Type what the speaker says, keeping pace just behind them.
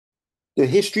The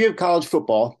History of College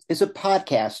Football is a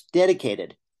podcast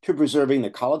dedicated to preserving the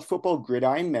college football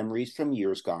gridiron memories from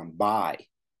years gone by.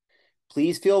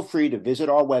 Please feel free to visit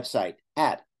our website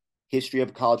at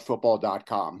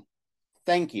historyofcollegefootball.com.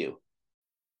 Thank you.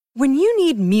 When you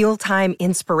need mealtime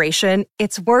inspiration,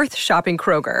 it's worth shopping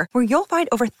Kroger, where you'll find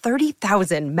over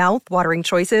 30,000 mouth-watering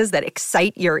choices that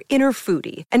excite your inner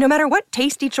foodie. And no matter what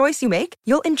tasty choice you make,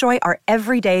 you'll enjoy our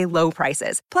everyday low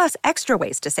prices, plus extra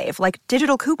ways to save, like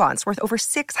digital coupons worth over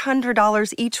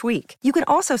 $600 each week. You can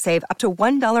also save up to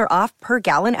 $1 off per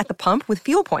gallon at the pump with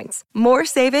fuel points. More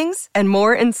savings and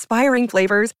more inspiring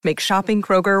flavors make shopping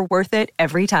Kroger worth it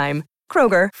every time.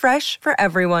 Kroger, fresh for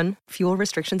everyone. Fuel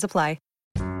restrictions apply.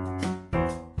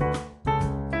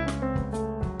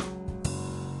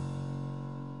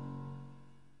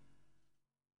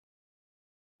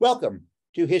 Welcome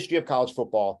to History of College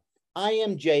Football. I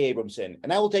am Jay Abramson,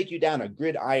 and I will take you down a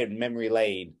gridiron memory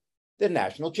lane. The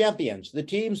national champions, the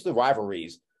teams, the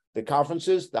rivalries, the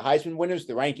conferences, the Heisman winners,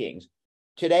 the rankings.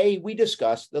 Today, we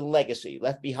discuss the legacy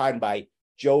left behind by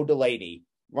Joe Delaney,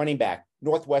 running back,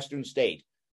 Northwestern State,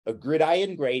 a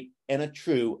gridiron great and a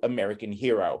true American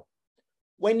hero.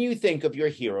 When you think of your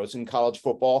heroes in college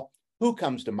football, who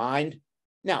comes to mind?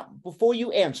 Now, before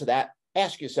you answer that,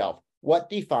 ask yourself, what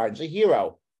defines a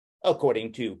hero?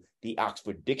 According to the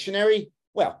Oxford Dictionary,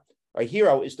 well, a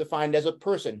hero is defined as a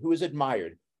person who is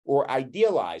admired or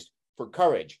idealized for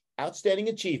courage, outstanding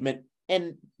achievement,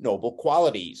 and noble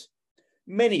qualities.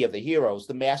 Many of the heroes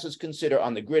the masses consider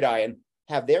on the gridiron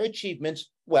have their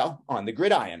achievements, well, on the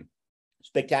gridiron.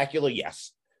 Spectacular,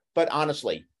 yes. But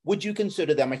honestly, would you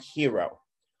consider them a hero?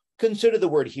 Consider the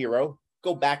word hero,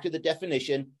 go back to the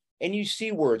definition, and you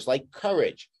see words like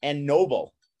courage and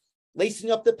noble.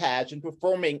 Lacing up the pads and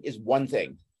performing is one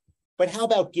thing, but how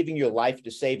about giving your life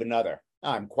to save another?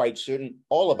 I'm quite certain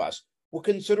all of us will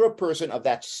consider a person of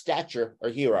that stature a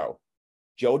hero.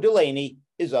 Joe Delaney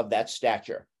is of that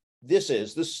stature. This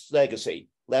is the legacy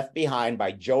left behind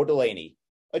by Joe Delaney,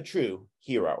 a true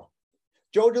hero.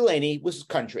 Joe Delaney was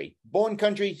country, born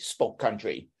country, spoke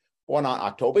country. Born on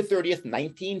October 30th,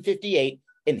 1958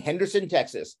 in Henderson,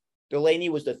 Texas, Delaney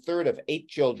was the third of 8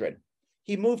 children.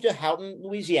 He moved to Houghton,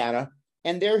 Louisiana,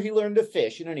 and there he learned to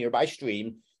fish in a nearby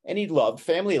stream, and he loved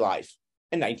family life.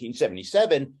 In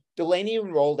 1977, Delaney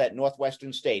enrolled at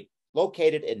Northwestern State,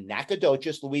 located in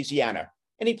Nacogdoches, Louisiana,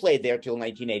 and he played there till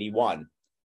 1981.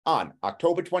 On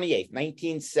October 28,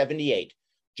 1978,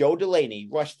 Joe Delaney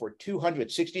rushed for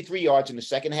 263 yards in the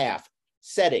second half,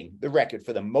 setting the record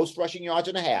for the most rushing yards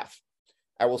in a half.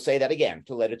 I will say that again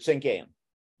to let it sink in.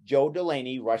 Joe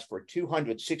Delaney rushed for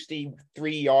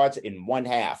 263 yards in one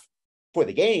half. For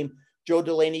the game, Joe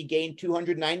Delaney gained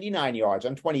 299 yards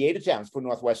on 28 attempts for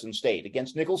Northwestern State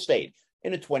against Nicholls State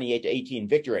in a 28-18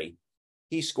 victory.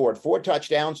 He scored 4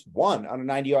 touchdowns, 1 on a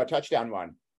 90-yard touchdown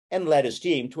run, and led his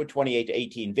team to a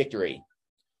 28-18 victory.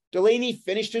 Delaney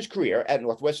finished his career at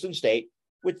Northwestern State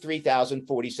with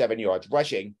 3,047 yards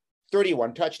rushing,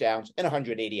 31 touchdowns, and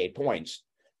 188 points.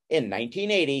 In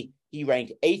 1980, he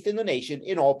ranked 8th in the nation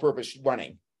in all-purpose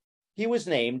running. He was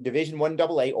named Division I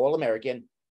AA All-American,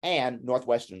 and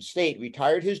Northwestern State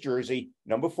retired his jersey,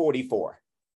 number 44.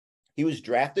 He was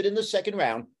drafted in the second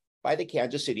round by the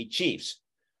Kansas City Chiefs.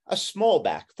 A small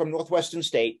back from Northwestern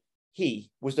State,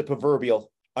 he was the proverbial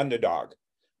underdog.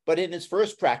 But in his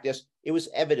first practice, it was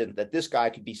evident that this guy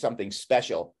could be something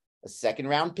special. A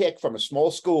second-round pick from a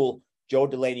small school, Joe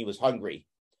Delaney was hungry.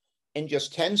 In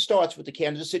just 10 starts with the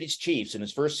Kansas City Chiefs in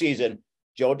his first season,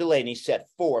 Joe Delaney set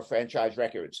 4 franchise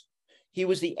records. He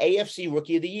was the AFC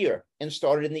Rookie of the Year and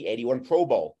started in the 81 Pro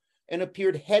Bowl and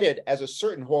appeared headed as a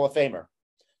certain Hall of Famer.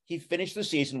 He finished the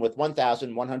season with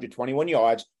 1,121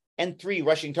 yards and 3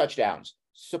 rushing touchdowns,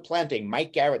 supplanting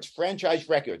Mike Garrett's franchise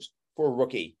records for a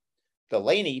rookie.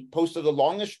 Delaney posted the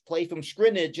longest play from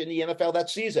scrimmage in the NFL that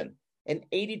season, an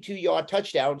 82-yard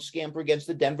touchdown scamper against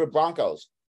the Denver Broncos.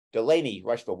 Delaney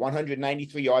rushed for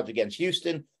 193 yards against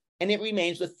Houston, and it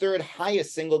remains the third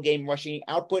highest single-game rushing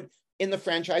output in the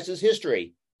franchise's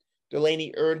history.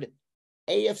 Delaney earned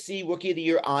AFC Rookie of the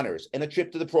Year honors and a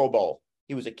trip to the Pro Bowl.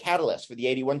 He was a catalyst for the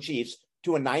 81 Chiefs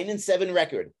to a 9-7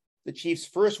 record, the Chiefs'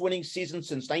 first winning season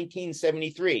since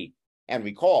 1973, and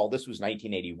recall, this was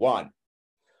 1981.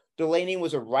 Delaney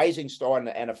was a rising star in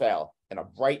the NFL, and a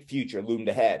bright future loomed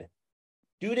ahead.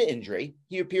 Due to injury,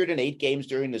 he appeared in 8 games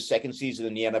during the second season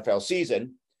in the NFL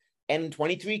season, and in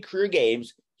 23 career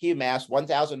games, he amassed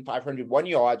 1,501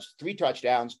 yards, 3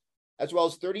 touchdowns, as well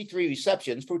as 33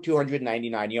 receptions for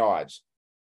 299 yards.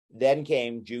 Then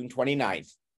came June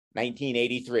 29th,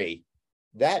 1983.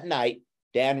 That night,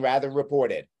 Dan Rather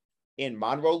reported, in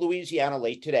Monroe, Louisiana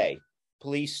late today,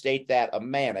 police state that a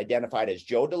man identified as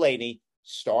Joe Delaney,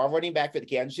 star running back for the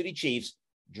Kansas City Chiefs,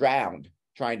 drowned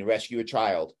trying to rescue a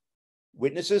child.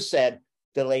 Witnesses said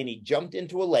Delaney jumped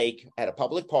into a lake at a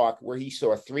public park where he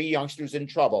saw 3 youngsters in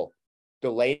trouble.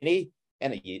 Delaney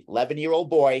and an 11-year-old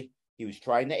boy he was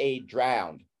trying to aid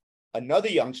drowned. Another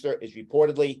youngster is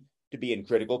reportedly to be in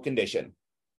critical condition.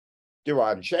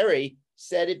 Duron Cherry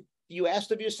said if you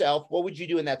asked of yourself, what would you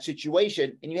do in that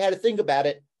situation, and you had to think about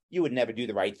it, you would never do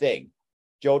the right thing.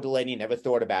 Joe Delaney never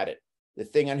thought about it. The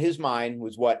thing on his mind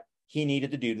was what he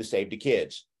needed to do to save the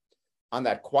kids. On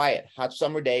that quiet, hot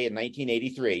summer day in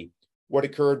 1983, what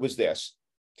occurred was this.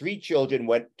 3 children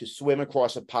went to swim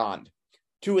across a pond.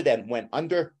 2 of them went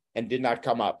under and did not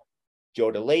come up.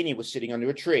 Joe Delaney was sitting under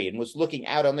a tree and was looking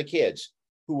out on the kids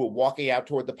who were walking out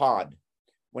toward the pond.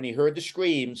 When he heard the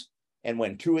screams and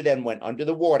when 2 of them went under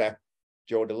the water,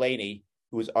 Joe Delaney,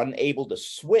 who was unable to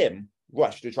swim,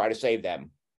 rushed to try to save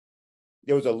them.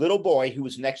 There was a little boy who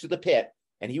was next to the pit,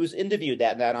 and he was interviewed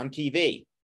that night on TV.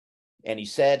 And he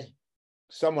said,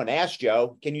 someone asked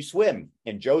Joe, can you swim?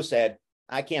 And Joe said,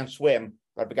 I can't swim,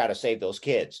 but I've got to save those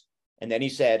kids. And then he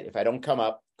said, if I don't come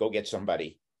up, go get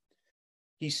somebody.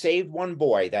 He saved 1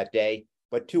 boy that day,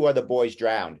 but 2 other boys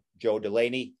drowned. Joe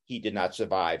Delaney, he did not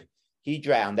survive. He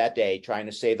drowned that day trying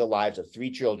to save the lives of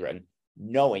 3 children,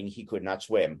 knowing he could not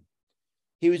swim.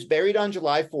 He was buried on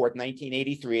July 4th,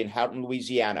 1983 in Houghton,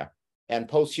 Louisiana, and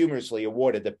posthumously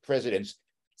awarded the President's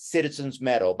Citizens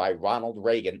Medal by Ronald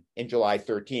Reagan in July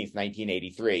 13th,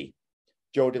 1983.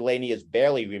 Joe Delaney is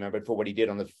barely remembered for what he did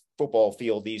on the football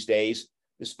field these days,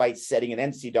 despite setting an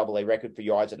NCAA record for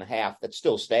yards and a half that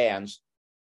still stands.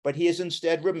 But he is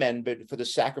instead remembered for the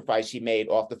sacrifice he made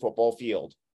off the football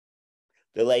field.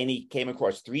 Delaney came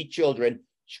across 3 children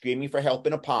screaming for help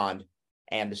in a pond,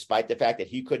 and despite the fact that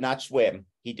he could not swim,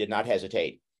 he did not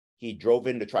hesitate. He drove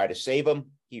in to try to save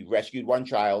them. He rescued 1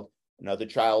 child. Another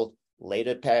child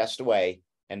later passed away,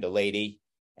 and Delaney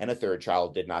and a 3rd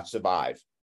child did not survive.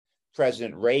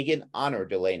 President Reagan honored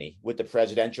Delaney with the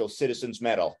Presidential Citizens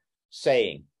Medal,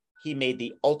 saying he made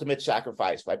the ultimate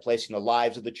sacrifice by placing the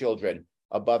lives of the children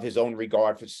above his own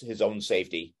regard for his own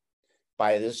safety.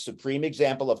 By this supreme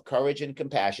example of courage and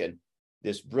compassion,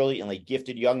 this brilliantly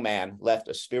gifted young man left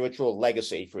a spiritual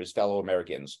legacy for his fellow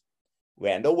Americans.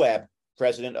 Randall Webb,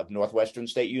 president of Northwestern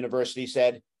State University,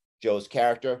 said, Joe's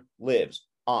character lives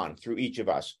on through each of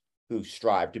us who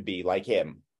strive to be like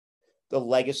him. The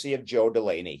legacy of Joe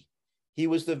Delaney. He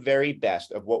was the very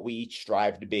best of what we each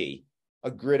strive to be,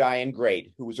 a gridiron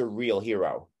great who was a real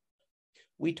hero.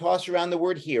 We toss around the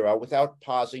word hero without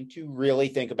pausing to really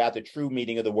think about the true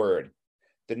meaning of the word.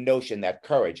 The notion that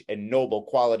courage and noble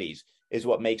qualities is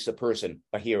what makes a person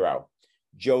a hero.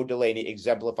 Joe Delaney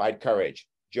exemplified courage.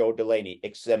 Joe Delaney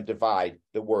exemplified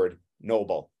the word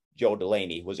noble. Joe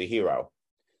Delaney was a hero.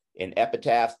 In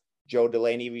epitaph, Joe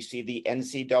Delaney received the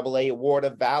NCAA Award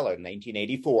of Valor in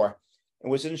 1984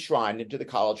 and was enshrined into the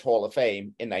College Hall of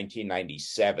Fame in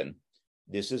 1997.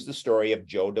 This is the story of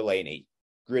Joe Delaney,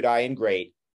 gridiron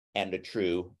great and a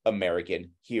true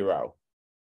American hero.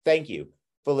 Thank you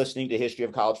for listening to History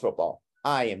of College Football.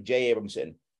 I am Jay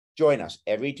Abramson. Join us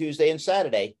every Tuesday and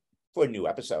Saturday for a new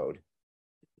episode.